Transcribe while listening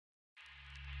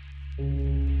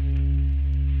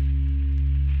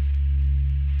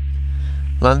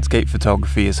Landscape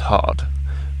photography is hard.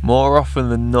 More often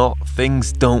than not,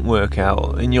 things don't work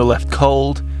out and you're left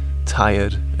cold,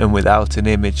 tired and without an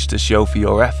image to show for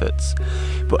your efforts.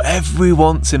 But every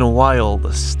once in a while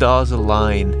the stars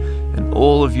align and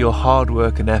all of your hard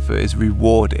work and effort is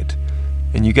rewarded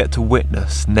and you get to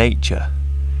witness nature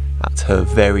at her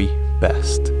very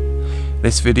best.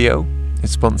 This video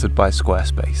is sponsored by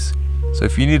Squarespace, so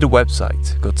if you need a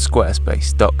website, go to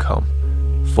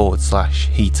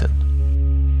squarespace.com/Heaton.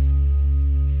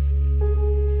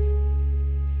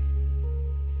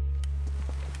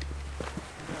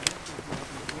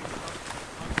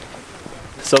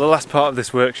 So the last part of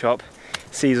this workshop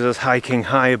sees us hiking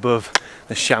high above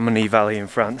the Chamonix Valley in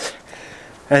France,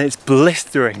 and it's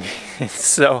blistering, it's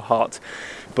so hot,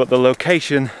 but the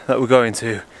location that we're going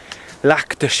to,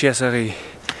 LUCHS,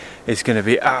 is going to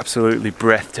be absolutely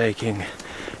breathtaking.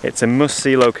 It's a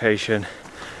must-see location,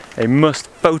 a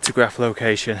must-photograph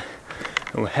location,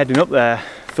 and we're heading up there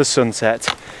for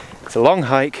sunset. It's a long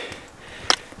hike,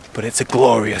 but it's a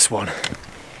glorious one.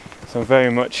 So I'm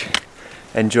very much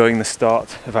enjoying the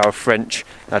start of our French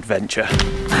adventure.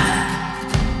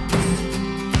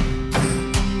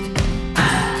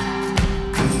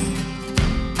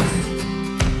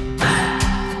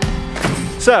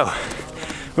 So,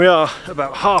 we are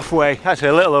about halfway, actually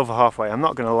a little over halfway, I'm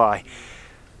not gonna lie.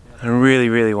 I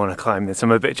really want to climb this.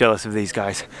 I'm a bit jealous of these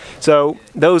guys. So,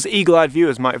 those eagle-eyed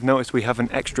viewers might have noticed we have an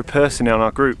extra person in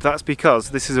our group. That's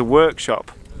because this is a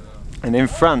workshop, and in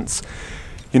France,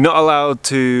 you're not allowed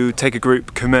to take a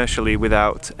group commercially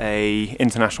without an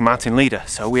international mountain leader.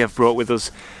 So we have brought with us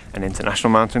an international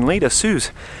mountain leader,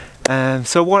 Suze.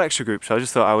 So one extra group, so I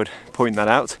just thought I would point that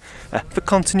out for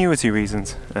continuity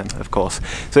reasons, of course.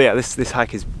 So yeah, this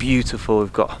hike is beautiful.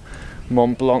 We've got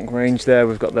Mont Blanc range there,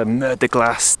 we've got the Mer de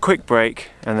Glace, quick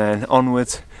break, and then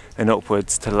onwards and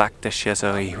upwards to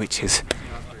LUCHS, which is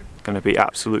going to be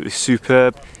absolutely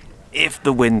superb. If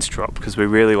the winds drop, because we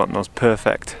really want those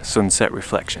perfect sunset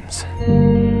reflections.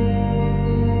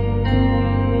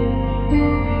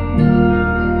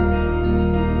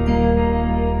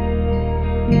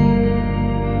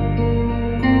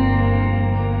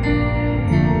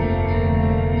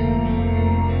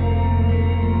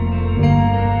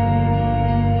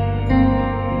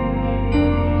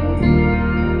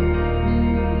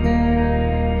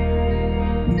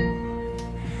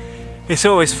 It's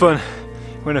always fun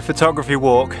when a photography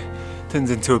walk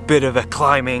turns into a bit of a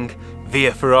climbing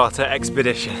Via Ferrata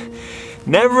expedition.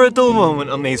 Never a dull moment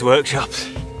on these workshops.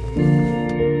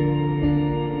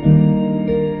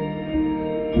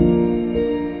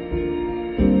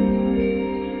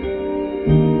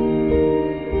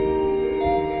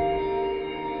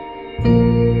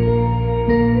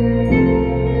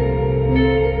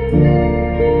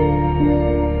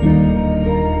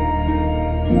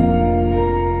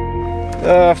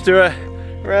 After a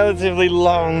relatively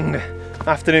long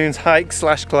afternoon's hike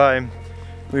slash climb,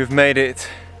 we've made it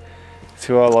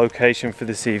to our location for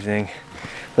this evening,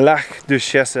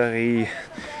 LUCHS.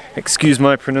 Excuse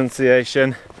my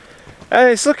pronunciation.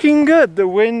 It's looking good. The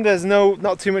wind, there's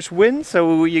not too much wind,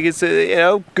 so you can see, you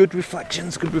know, good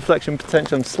reflection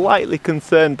potential. I'm slightly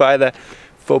concerned by the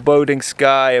foreboding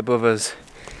sky above us.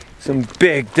 Some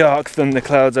big dark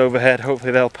thunderclouds overhead.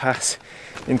 Hopefully they'll pass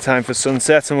in time for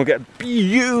sunset and we'll get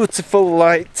beautiful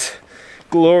light,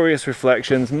 glorious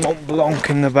reflections, Mont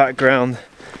Blanc in the background.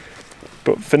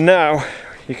 But for now,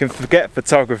 you can forget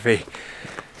photography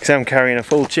because I'm carrying a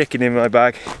full chicken in my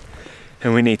bag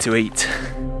and we need to eat.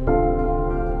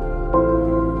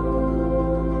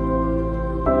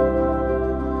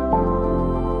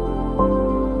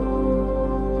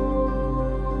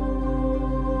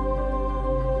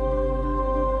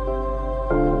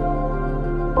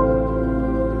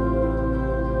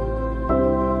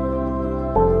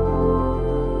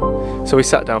 So we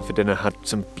sat down for dinner, had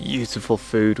some beautiful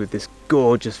food with this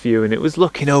gorgeous view, and it was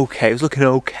looking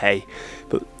okay.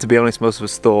 But to be honest, most of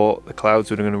us thought the clouds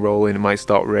were going to roll in, it might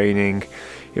start raining.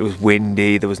 It was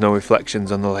windy, there was no reflections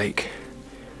on the lake.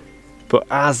 But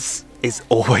as is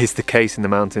always the case in the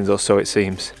mountains, or so it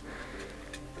seems,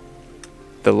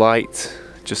 the light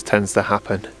just tends to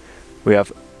happen. We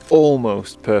have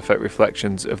almost perfect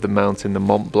reflections of the mountain, the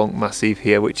Mont Blanc Massif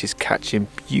here, which is catching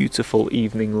beautiful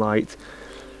evening light.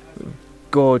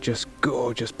 Gorgeous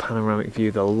panoramic view.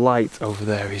 The light over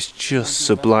there is just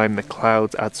sublime. The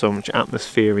clouds add so much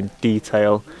atmosphere and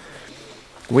detail.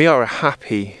 We are a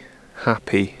happy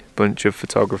bunch of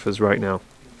photographers right now.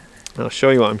 And I'll show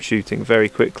you what I'm shooting very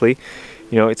quickly.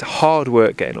 You know, it's hard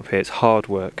work getting up here. It's hard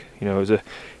work. You know, it was a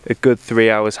good 3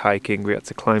 hours hiking. We had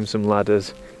to climb some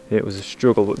ladders It was a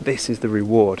struggle, but this is the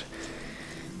reward.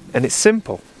 And it's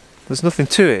simple. There's nothing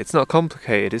to it. It's not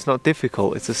complicated. It's not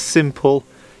difficult. It's a simple,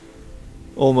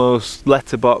 almost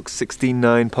letterbox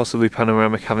 16:9, possibly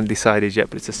panoramic, haven't decided yet,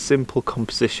 but it's a simple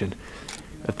composition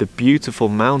of the beautiful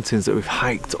mountains that we've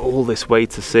hiked all this way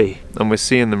to see. And we're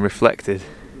seeing them reflected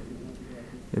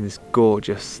in this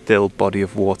gorgeous still body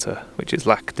of water, which is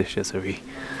LUCHS.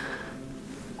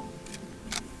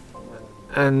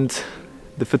 And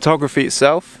the photography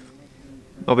itself,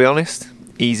 I'll be honest,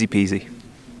 easy peasy.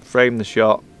 Frame the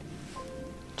shot,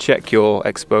 check your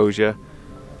exposure,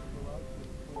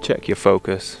 check your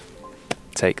focus,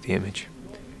 take the image.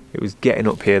 It was getting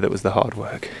up here that was the hard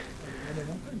work.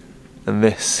 And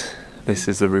this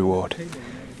is the reward.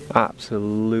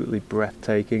 Absolutely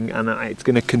breathtaking, and it's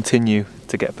going to continue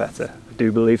to get better. I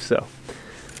do believe so.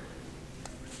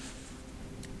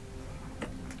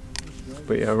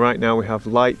 But yeah, right now we have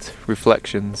light,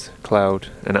 reflections, cloud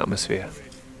and atmosphere.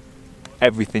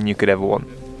 Everything you could ever want.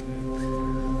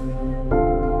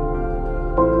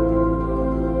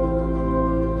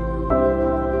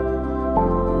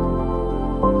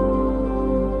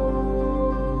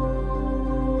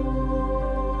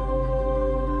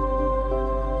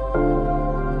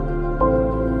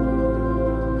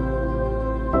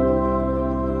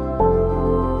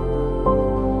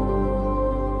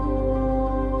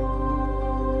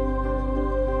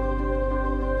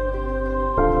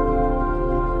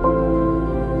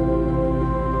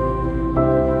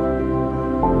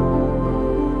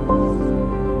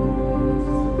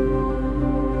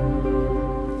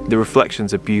 The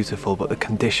reflections are beautiful, but the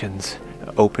conditions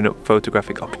open up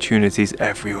photographic opportunities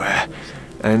everywhere.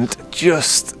 And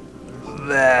just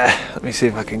there, let me see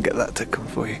if I can get that to come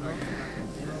for you.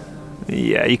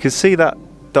 Yeah, you can see that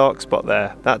dark spot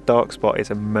there. That dark spot is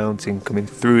a mountain coming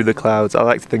through the clouds. I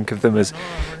like to think of them as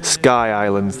sky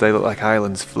islands. They look like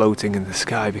islands floating in the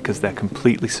sky because they're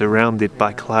completely surrounded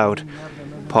by cloud,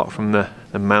 apart from the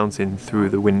mountain through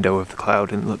the window of the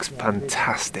cloud, and it looks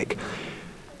fantastic.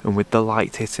 And with the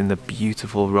light hitting the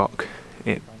beautiful rock,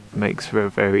 it makes for a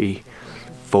very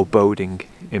foreboding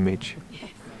image.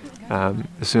 As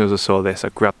soon as I saw this, I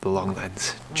grabbed the long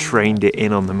lens, trained it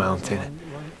in on the mountain,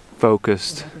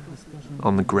 focused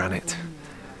on the granite.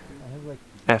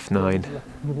 F9,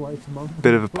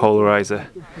 bit of a polarizer,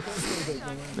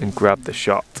 and grabbed the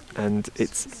shot. And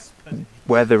it's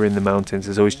weather in the mountains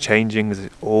is always changing, is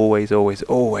always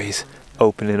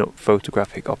opening up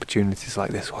photographic opportunities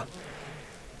like this one.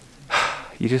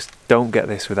 You just don't get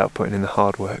this without putting in the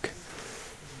hard work.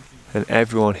 And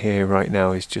everyone here right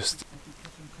now is just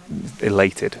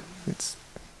elated. It's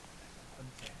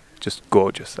just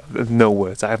gorgeous. I have no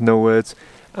words. I have no words.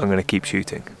 I'm going to keep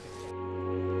shooting.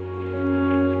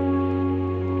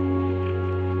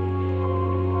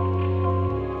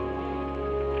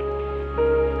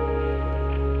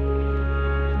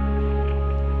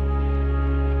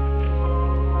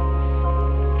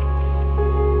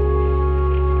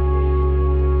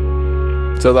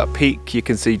 So that peak you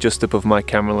can see just above my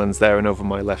camera lens there and over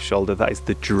my left shoulder, that is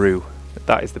the Drew.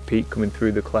 That is the peak coming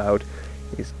through the cloud.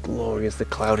 It's glorious. The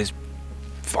cloud is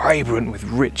vibrant with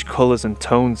rich colours and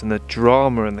tones, and the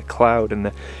drama and the cloud and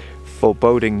the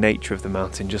foreboding nature of the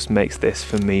mountain just makes this,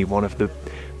 for me, one of the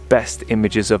best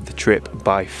images of the trip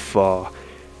by far.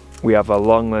 We have our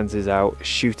long lenses out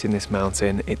shooting this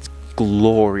mountain. It's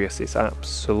glorious. It's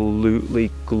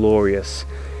absolutely glorious.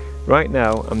 Right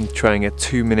now I'm trying a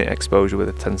 2-minute exposure with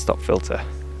a 10-stop filter.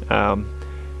 I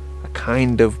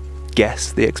kind of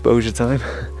guess the exposure time,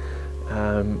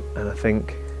 and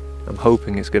I'm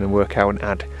hoping it's going to work out and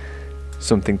add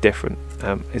something different.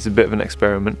 It's a bit of an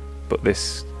experiment, but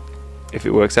this, if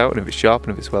it works out and if it's sharp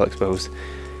and if it's well exposed,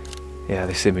 yeah,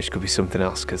 this image could be something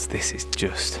else, because this is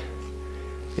just,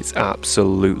 it's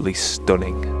absolutely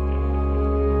stunning.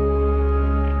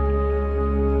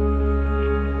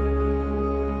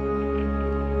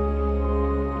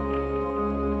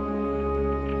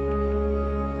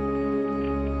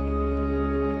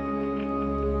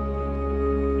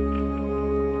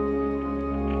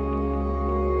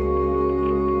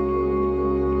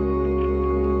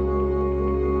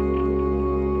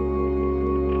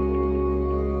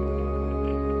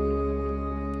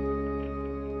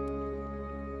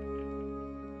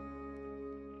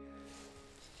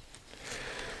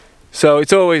 So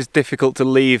it's always difficult to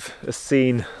leave a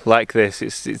scene like this.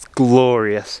 It's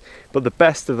glorious, but the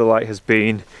best of the light has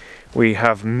been, we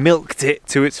have milked it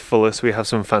to its fullest. We have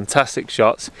some fantastic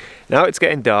shots. Now it's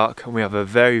getting dark and we have a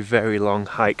very long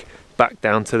hike back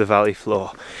down to the valley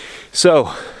floor.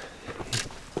 So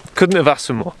couldn't have asked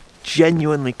for more.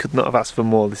 Genuinely could not have asked for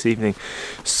more this evening.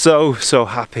 So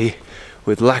happy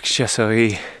with LUCHS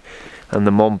and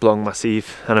the Mont Blanc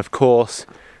Massif, and of course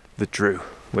the Dru,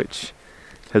 which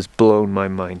has blown my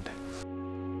mind.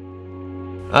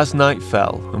 As night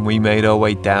fell and we made our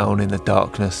way down in the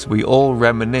darkness, we all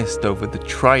reminisced over the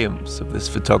triumphs of this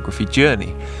photography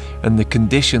journey and the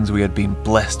conditions we had been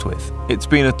blessed with. It's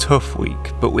been a tough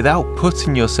week, but without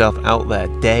putting yourself out there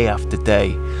day after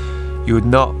day, you would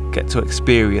not get to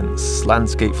experience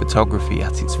landscape photography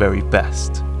at its very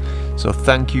best. So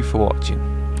thank you for watching,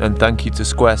 and thank you to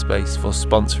Squarespace for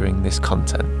sponsoring this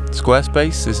content.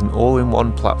 Squarespace is an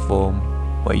all-in-one platform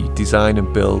where you design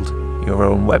and build your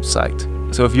own website.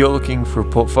 So if you're looking for a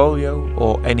portfolio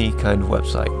or any kind of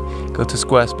website, go to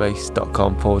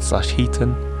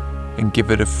squarespace.com/Heaton and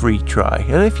give it a free try.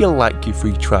 And if you like your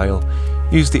free trial,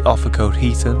 use the offer code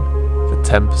Heaton for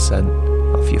 10%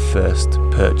 off your first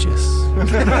purchase.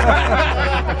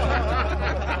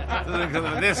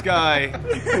 This guy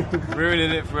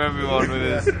ruining it for everyone with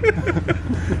his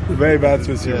very bad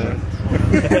Swiss humor.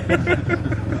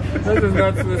 This is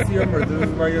not Swiss humor, this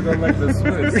is why you don't like the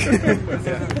Swiss.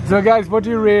 So guys, what do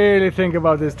you really think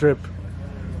about this trip?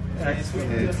 It's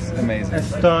amazing.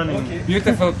 Stunning.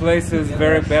 Beautiful places,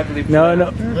 very badly planned.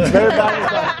 No, very badly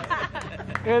planned.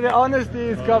 Yeah, the honesty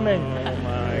is coming. Oh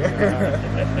my God.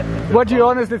 What do you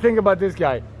honestly think about this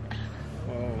guy?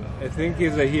 I think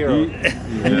he's a hero. He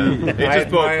just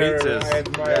bought pizzas. I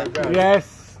admire God.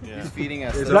 Yes. Yeah. He's feeding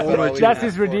us. That's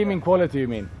his redeeming quality, you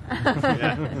mean?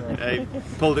 Yeah. He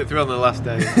pulled it through on the last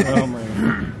day. Oh my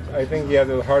God. I think he had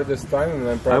the hardest time, and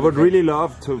then I would really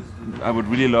love to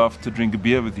drink a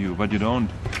beer with you, but you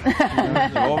don't. You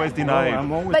always deny it.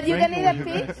 But you can eat a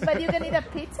pizza. But you can eat a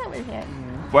pizza with him.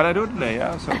 Well, I do today,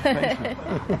 yeah. So thank you.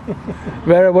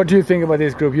 Vera, what do you think about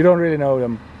this group? You don't really know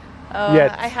them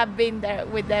yet. I have been there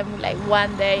with them like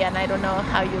one day, and I don't know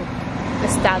how you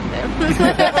stand them.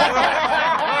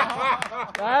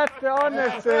 That's the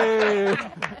honesty.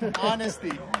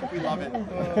 Honesty, we love it.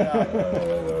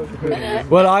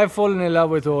 Well, I've fallen in love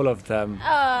with all of them.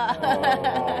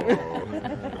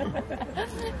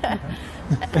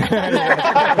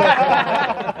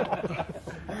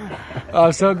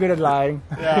 I'm so good at lying.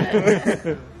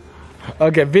 Yeah.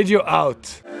 Okay, video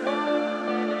out.